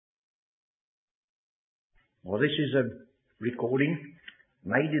Well, this is a recording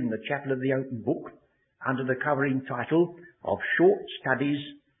made in the Chapel of the Open Book under the covering title of Short Studies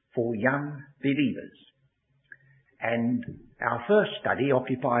for Young Believers. And our first study,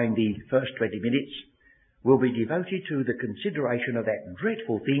 occupying the first 20 minutes, will be devoted to the consideration of that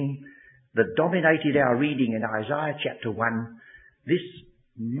dreadful thing that dominated our reading in Isaiah chapter 1, this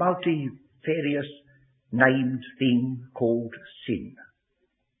multifarious named thing called sin.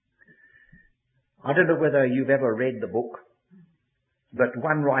 I don't know whether you've ever read the book, but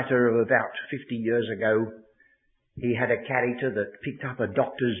one writer of about 50 years ago, he had a character that picked up a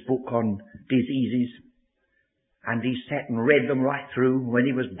doctor's book on diseases, and he sat and read them right through. When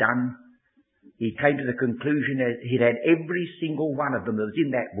he was done, he came to the conclusion that he'd had every single one of them that was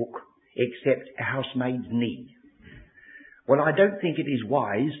in that book, except a housemaid's knee. Well, I don't think it is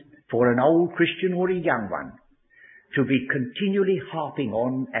wise for an old Christian or a young one to be continually harping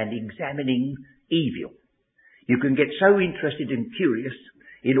on and examining evil. You can get so interested and curious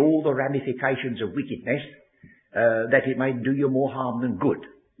in all the ramifications of wickedness that it may do you more harm than good.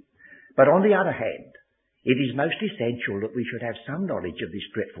 But on the other hand, it is most essential that we should have some knowledge of this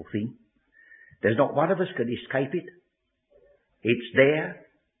dreadful thing. There's not one of us can escape it. It's there.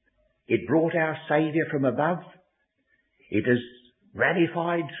 It brought our Saviour from above. It has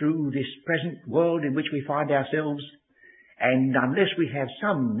ramified through this present world in which we find ourselves. And unless we have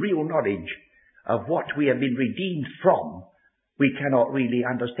some real knowledge of what we have been redeemed from, we cannot really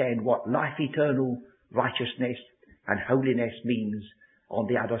understand what life eternal, righteousness and holiness means on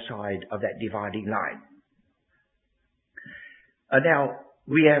the other side of that dividing line. Now,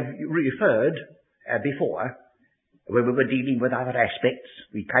 we have referred before, when we were dealing with other aspects,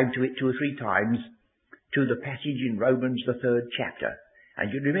 we came to it 2 or 3 times, to the passage in Romans, the 3rd chapter.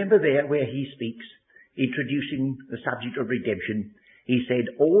 And you remember there where he speaks, introducing the subject of redemption, he said,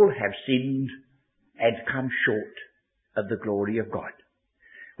 all have sinned and come short of the glory of God.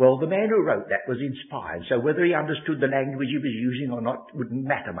 Well, the man who wrote that was inspired, so whether he understood the language he was using or not wouldn't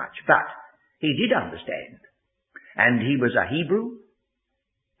matter much. But he did understand. And he was a Hebrew,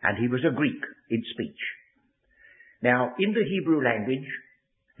 and he was a Greek in speech. Now, in the Hebrew language,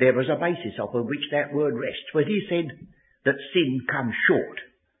 there was a basis upon which that word rests. When he said that sin comes short,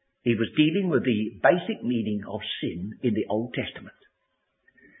 he was dealing with the basic meaning of sin in the Old Testament.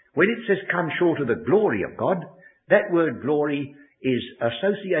 When it says come short of the glory of God, that word glory is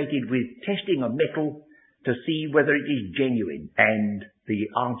associated with testing a metal to see whether it is genuine. And the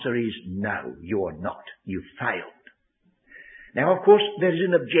answer is no, you're not. You failed. Now, of course, there is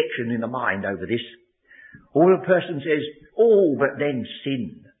an objection in the mind over this. Or a person says, oh, but then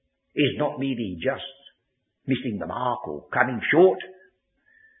sin is not merely just missing the mark or coming short.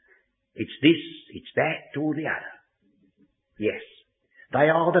 It's this, it's that, or the other. Yes, they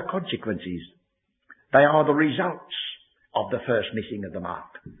are the consequences. They are the results of the first missing of the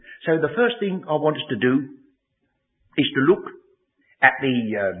mark. So the first thing I want us to do is to look at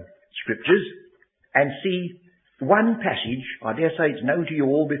the scriptures and see one passage. I dare say it's known to you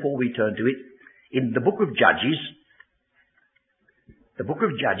all before we turn to it, in the book of Judges. The book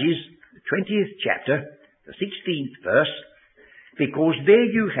of Judges, the 20th chapter, the 16th verse, because there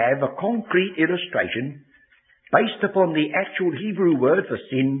you have a concrete illustration based upon the actual Hebrew word for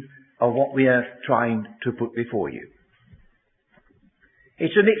sin of what we are trying to put before you.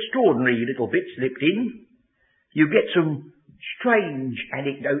 It's an extraordinary little bit slipped in. You get some strange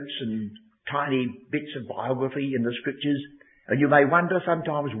anecdotes and tiny bits of biography in the scriptures, and you may wonder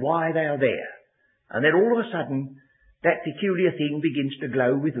sometimes why they are there. And then all of a sudden, that peculiar thing begins to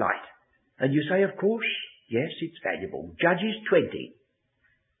glow with light. And you say, of course, yes, it's valuable. Judges 20,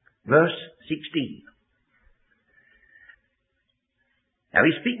 verse 16. Now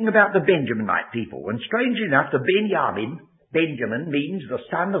he's speaking about the Benjaminite people, and strangely enough, the Benjamin means the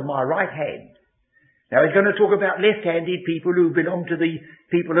son of my right hand. Now he's going to talk about left-handed people who belong to the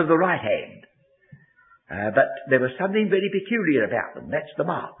people of the right hand. But there was something very peculiar about them. That's the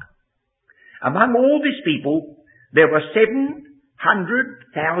mark. Among all this people, there were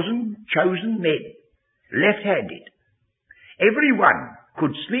 700,000 chosen men, left-handed. Every one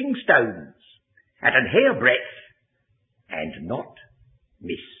could sling stones at an hairbreadth and not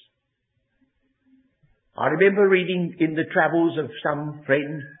miss. I remember reading in the travels of some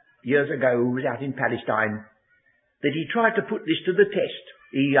friend years ago who was out in Palestine that he tried to put this to the test.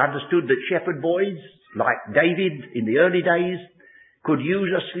 He understood that shepherd boys, like David in the early days, could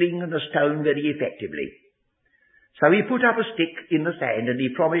use a sling and a stone very effectively. So he put up a stick in the sand and he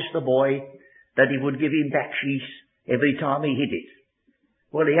promised the boy that he would give him baksheesh every time he hit it.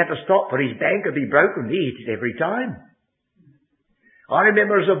 Well, he had to stop for his bank would be broken. He hit it every time. I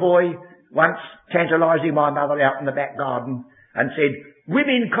remember as a boy once tantalising my mother out in the back garden and said,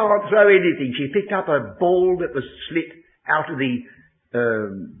 "Women can't throw anything." She picked up a ball that was slit out of the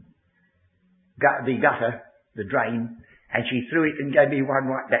gutter, the drain, and she threw it and gave me one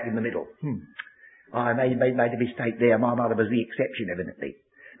right back in the middle. I made a mistake there. My mother was the exception, evidently.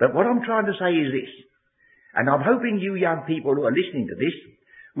 But what I'm trying to say is this, and I'm hoping you young people who are listening to this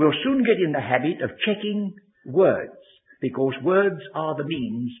will soon get in the habit of checking words, because words are the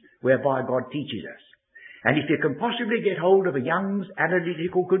means whereby God teaches us. And if you can possibly get hold of a Young's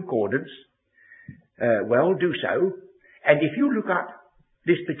Analytical Concordance, well, do so. And if you look up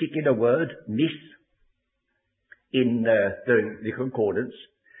this particular word, miss, in the concordance,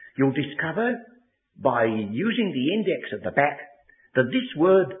 you'll discover by using the index at the back that this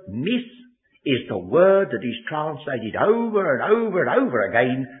word miss is the word that is translated over and over and over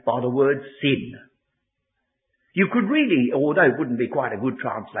again by the word sin. You could really, although it wouldn't be quite a good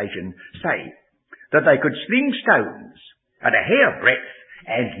translation, say that they could sling stones at a hairbreadth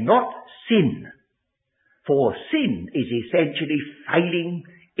and not sin. For sin is essentially failing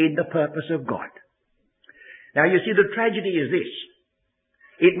in the purpose of God. Now you see, the tragedy is this.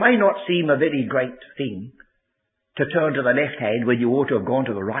 It may not seem a very great thing to turn to the left hand when you ought to have gone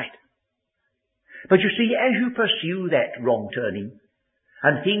to the right. But you see, as you pursue that wrong turning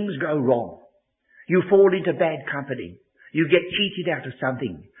and things go wrong, you fall into bad company. You get cheated out of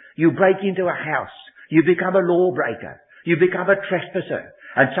something. You break into a house. You become a lawbreaker. You become a trespasser.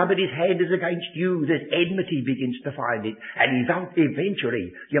 And somebody's hand is against you. That enmity begins to find it. And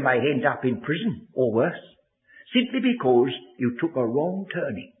eventually you may end up in prison or worse, simply because you took a wrong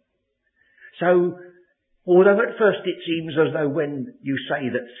turning. So, although at first it seems as though when you say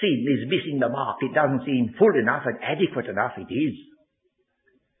that sin is missing the mark, it doesn't seem full enough and adequate enough, it is.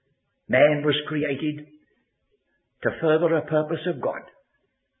 Man was created to further a purpose of God.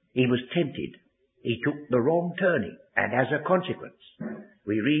 He was tempted. He took the wrong turning, and as a consequence,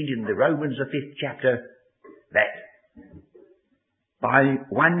 we read in the Romans, the 5th chapter, that by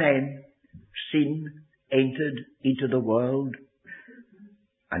one man sin entered into the world,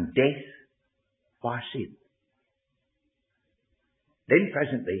 and death by sin. Then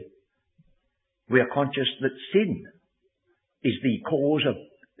presently, we are conscious that sin is the cause of,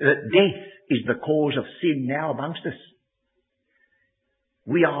 death is the cause of sin now amongst us.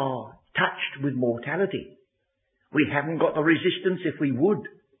 We are touched with mortality. We haven't got the resistance if we would.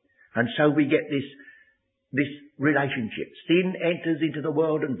 And so we get this relationship. Sin enters into the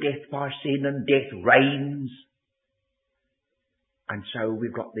world and death by sin, and death reigns. And so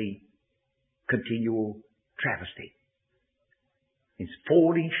we've got the continual travesty. It's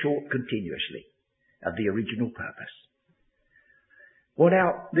falling short continuously of the original purpose. Well,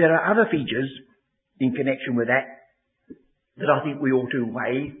 now, there are other features in connection with that I think we ought to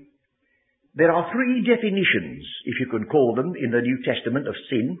weigh. There are 3 definitions, if you can call them, in the New Testament of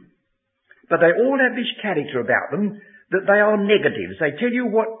sin, but they all have this character about them that they are negatives. They tell you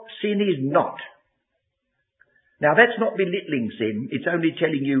what sin is not. Now, that's not belittling sin. It's only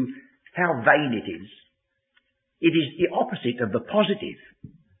telling you how vain it is. It is the opposite of the positive.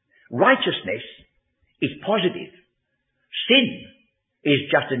 Righteousness is positive. Sin is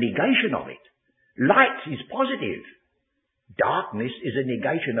just a negation of it. Light is positive. Darkness is a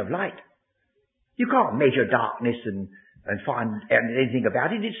negation of light. You can't measure darkness and find anything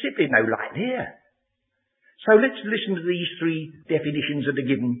about it. It's simply no light there. So let's listen to these 3 definitions that are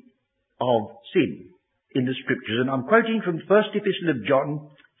given of sin in the Scriptures. And I'm quoting from the First Epistle of John,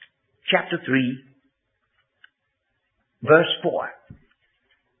 chapter 3, verse 4.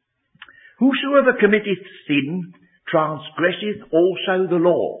 Whosoever committeth sin transgresseth also the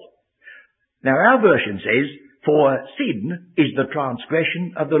law. Now our version says, for sin is the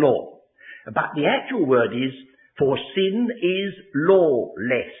transgression of the law. But the actual word is, for sin is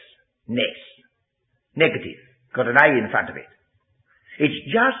lawlessness. Negative. Got an A in front of it. It's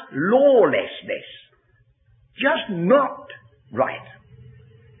just lawlessness. Just not right.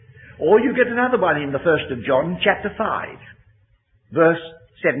 Or you get another one in the 1st of John, chapter 5, verse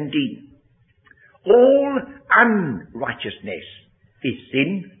 17. All unrighteousness is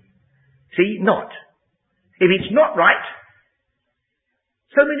sin. See, not. If it's not right,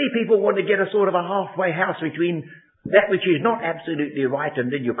 so many people want to get a sort of a halfway house between that which is not absolutely right,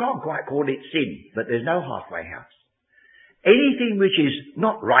 and then you can't quite call it sin, but there's no halfway house. Anything which is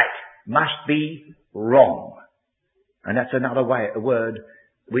not right must be wrong. And that's another word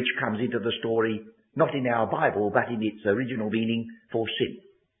which comes into the story, not in our Bible, but in its original meaning for sin.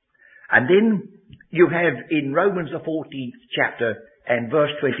 And then you have in Romans the 14th chapter and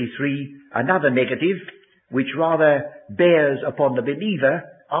verse 23 another negative, which rather bears upon the believer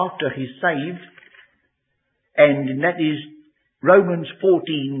after he's saved, and that is Romans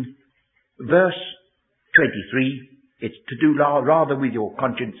 14, verse 23. It's to do rather with your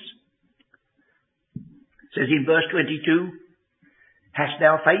conscience. It says in verse 22, hast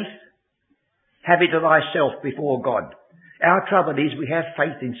thou faith? Have it of thyself before God. Our trouble is we have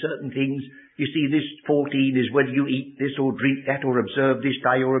faith in certain things. You see, this 14 is whether you eat this or drink that or observe this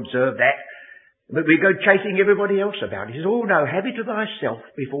day or observe that. But we go chasing everybody else about it. He says, oh no, have it of thyself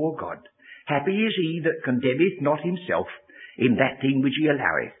before God. Happy is he that condemneth not himself in that thing which he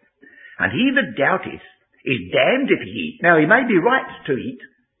alloweth. And he that doubteth is damned if he eat. Now he may be right to eat,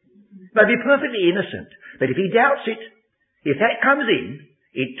 may be perfectly innocent, but if he doubts it, if that comes in,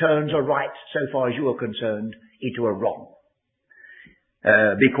 it turns a right, so far as you are concerned, into a wrong.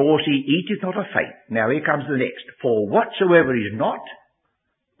 Because he eateth not of faith. Now here comes the next. For whatsoever is not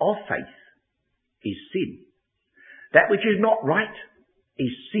of faith is sin. That which is not right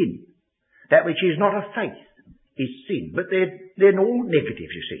is sin. That which is not of faith is sin. But they're all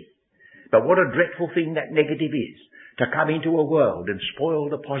negatives, you see. But what a dreadful thing that negative is, to come into a world and spoil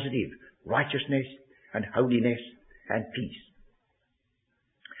the positive righteousness and holiness and peace.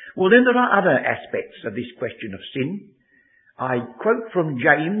 Well, then there are other aspects of this question of sin. I quote from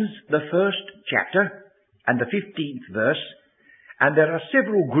James, the 1st chapter and the 15th verse, and there are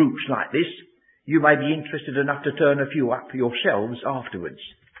several groups like this. You may be interested enough to turn a few up yourselves afterwards.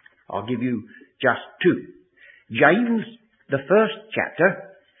 I'll give you just two. James, the 1st chapter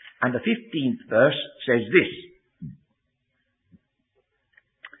and the 15th verse says this.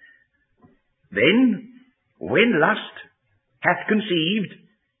 Then, when lust hath conceived,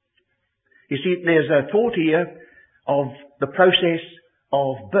 you see, there's a thought here of the process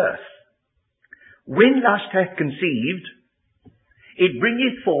of birth. When lust hath conceived, it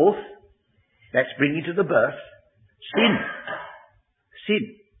bringeth forth, that's bringing to the birth, sin.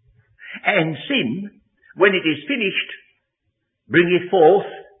 Sin. And sin, when it is finished, bringeth forth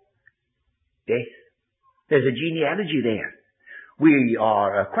death. There's a genealogy there. We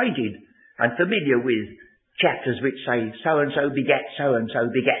are acquainted and familiar with chapters which say so-and-so begat so-and-so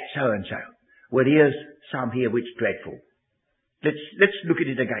begat so-and-so. Well, here's some here which dreadful. Let's look at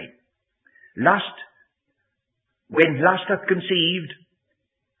it again. Lust, when lust hath conceived,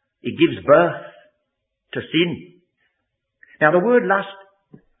 it gives birth to sin. Now the word lust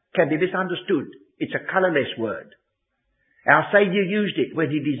can be misunderstood. It's a colourless word. Our Saviour used it when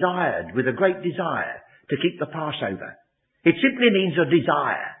he desired, with a great desire, to keep the Passover. It simply means a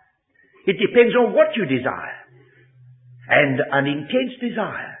desire. It depends on what you desire. And an intense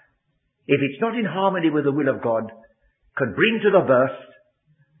desire, if it's not in harmony with the will of God, can bring to the birth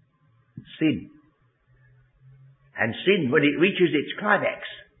sin. And sin, when it reaches its climax,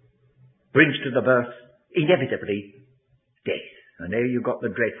 brings to the birth, inevitably, death. And there you've got the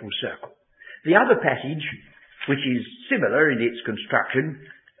dreadful circle. The other passage, which is similar in its construction,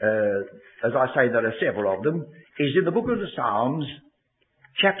 as I say, there are several of them, is in the book of the Psalms,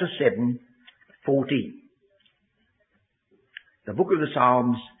 chapter 7, 14. The book of the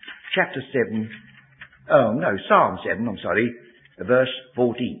Psalms, chapter 7, Psalm 7, verse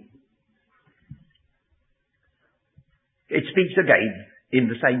 14. It speaks again in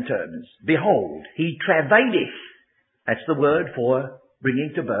the same terms. Behold, he travaileth. That's the word for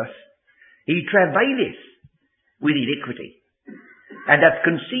bringing to birth. He travaileth with iniquity, and hath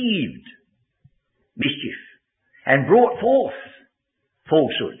conceived mischief, and brought forth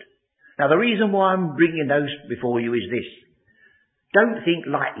falsehood. Now the reason why I'm bringing those before you is this. Don't think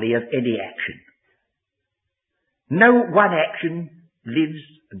lightly of any action. No one action lives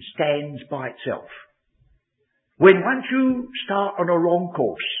and stands by itself. When once you start on a wrong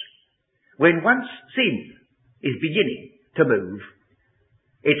course, when once sin is beginning to move,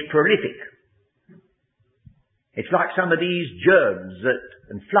 it's prolific. It's like some of these germs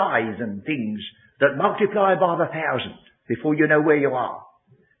and flies and things that multiply by the thousand before you know where you are.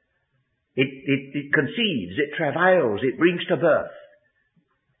 It conceives, it travails, it brings to birth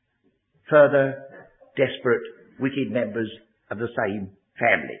further desperate, wicked members of the same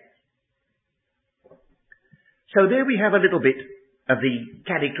family. So there we have a little bit of the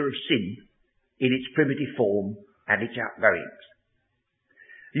character of sin in its primitive form and its outgoings.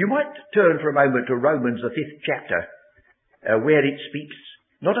 You might turn for a moment to Romans, the 5th chapter, where it speaks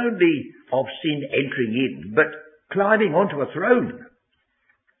not only of sin entering in, but climbing onto a throne.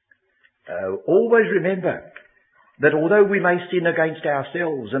 Always remember that although we may sin against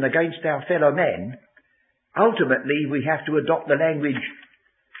ourselves and against our fellow man, ultimately we have to adopt the language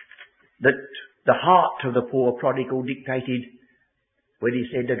that the heart of the poor prodigal dictated when he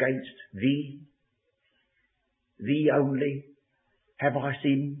said, against thee only have I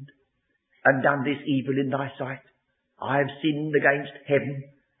sinned and done this evil in thy sight? I have sinned against heaven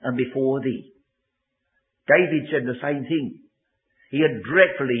and before thee. David said the same thing. He had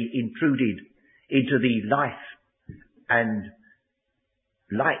dreadfully intruded into the life and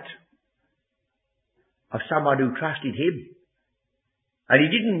light of someone who trusted him. And he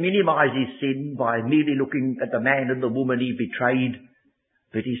didn't minimize his sin by merely looking at the man and the woman he betrayed,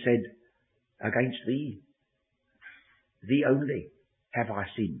 but he said, against thee only have I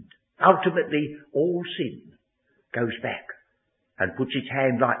sinned. Ultimately, all sin goes back and puts its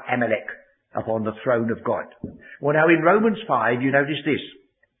hand like Amalek upon the throne of God. Well, now in Romans 5, you notice this.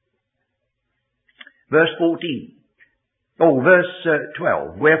 Verse 12.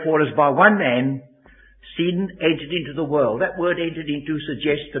 Wherefore, as by one man sin entered into the world. That word entered into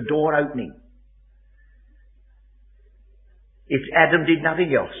suggests the door opening. If Adam did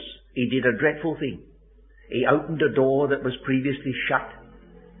nothing else, he did a dreadful thing. He opened a door that was previously shut.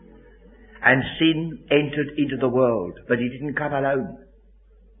 And sin entered into the world. But he didn't come alone.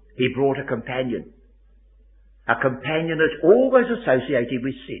 He brought a companion. A companion that's always associated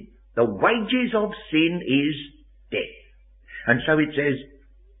with sin. The wages of sin is death. And so it says,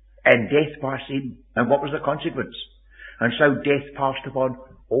 and death by sin. And what was the consequence? And so death passed upon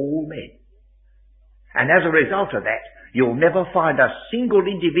all men. And as a result of that, you'll never find a single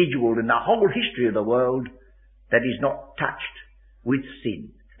individual in the whole history of the world that is not touched with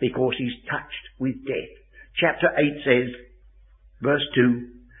sin, because he's touched with death. Chapter 8 says, verse 2,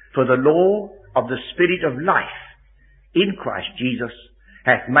 for the law of the Spirit of life in Christ Jesus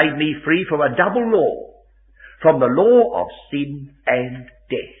hath made me free from a double law, from the law of sin and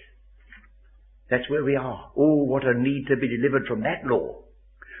death. That's where we are. Oh, what a need to be delivered from that law.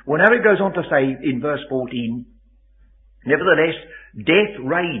 Well, now it goes on to say in verse 14, nevertheless, death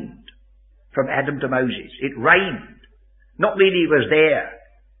reigned from Adam to Moses. It reigned. Not merely was there,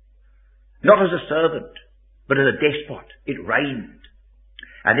 not as a servant, but as a despot. It reigned.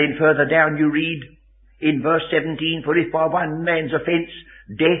 And then further down you read in verse 17, for if by one man's offence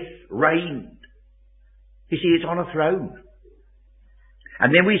death reigned. You see, it's on a throne.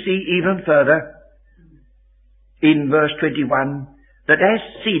 And then we see even further in verse 21, that as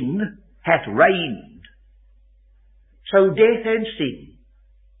sin hath reigned, so death and sin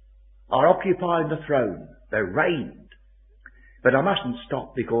are occupying the throne. They reigned. But I mustn't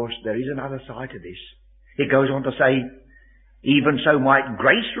stop, because there is another side to this. It goes on to say, even so might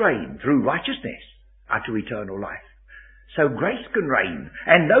grace reign through righteousness unto eternal life. So grace can reign,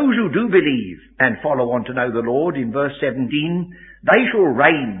 and those who do believe and follow on to know the Lord, in verse 17, they shall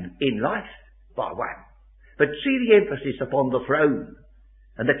reign in life by one. But see the emphasis upon the throne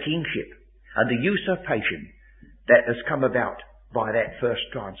and the kingship and the usurpation that has come about by that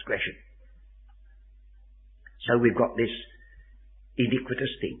first transgression. So we've got this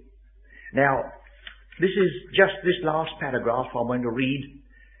iniquitous thing. Now, this is just this last paragraph I'm going to read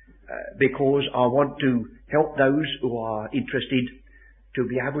because I want to help those who are interested to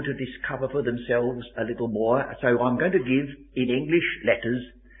be able to discover for themselves a little more. So I'm going to give in English letters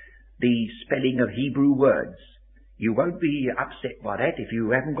the spelling of Hebrew words. You won't be upset by that. If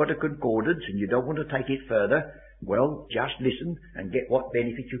you haven't got a concordance and you don't want to take it further, well, just listen and get what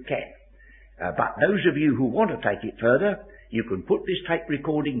benefit you can. But those of you who want to take it further, you can put this tape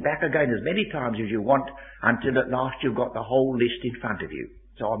recording back again as many times as you want until at last you've got the whole list in front of you.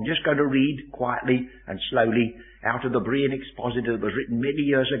 So I'm just going to read quietly and slowly out of the Berean Expositor that was written many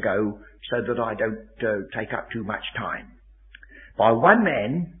years ago, so that I don't take up too much time. By one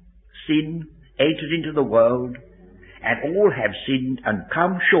man sin entered into the world, and all have sinned and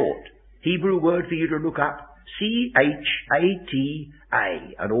come short. Hebrew word for you to look up, C-H-A-T-A,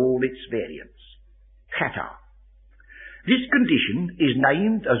 and all its variants. Chata. This condition is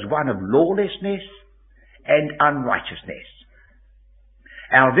named as one of lawlessness and unrighteousness.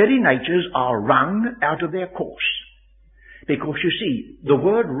 Our very natures are wrung out of their course. Because you see, the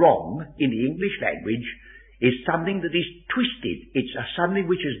word wrong in the English language is something that is twisted. It's something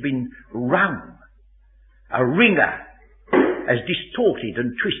which has been wrung. A wringer as distorted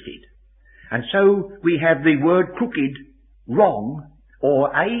and twisted. And so we have the word crooked, wrong, or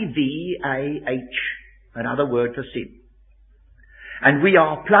A-V-A-H, another word for sin. And we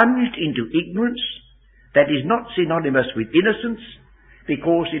are plunged into ignorance that is not synonymous with innocence,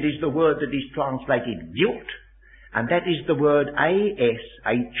 because it is the word that is translated guilt, and that is the word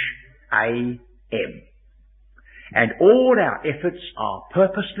A-S-H-A-M. And all our efforts are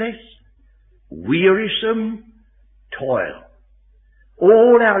purposeless, wearisome toil.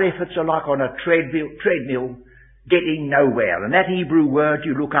 All our efforts are like on a treadmill getting nowhere. And that Hebrew word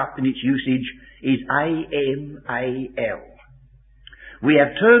you look up in its usage is A-M-A-L. We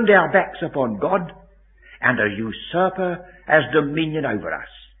have turned our backs upon God, and a usurper has dominion over us.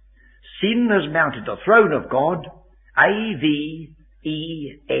 Sin has mounted the throne of God, A-V-E-N.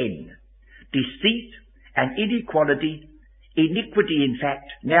 Deceit and inequality, iniquity in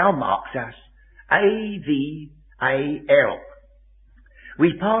fact, now marks us, A-V-A-L.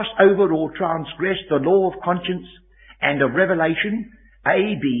 We pass over or transgress the law of conscience and of revelation,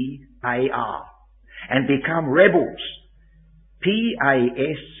 A-B-A-R, and become rebels,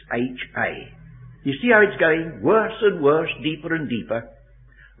 P-A-S-H-A. You see how it's going? Worse and worse, deeper and deeper.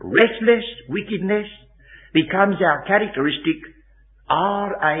 Restless wickedness becomes our characteristic,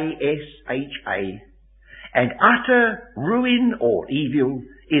 R-A-S-H-A, and utter ruin or evil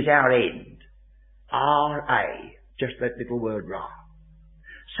is our end, R-A, just that little word Ra.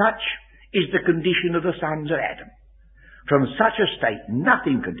 Such is the condition of the sons of Adam. From such a state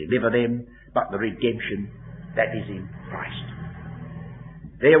nothing can deliver them but the redemption that is in Christ.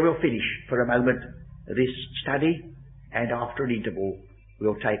 There we'll finish for a moment this study, and after an interval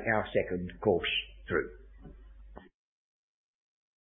we'll take our second course.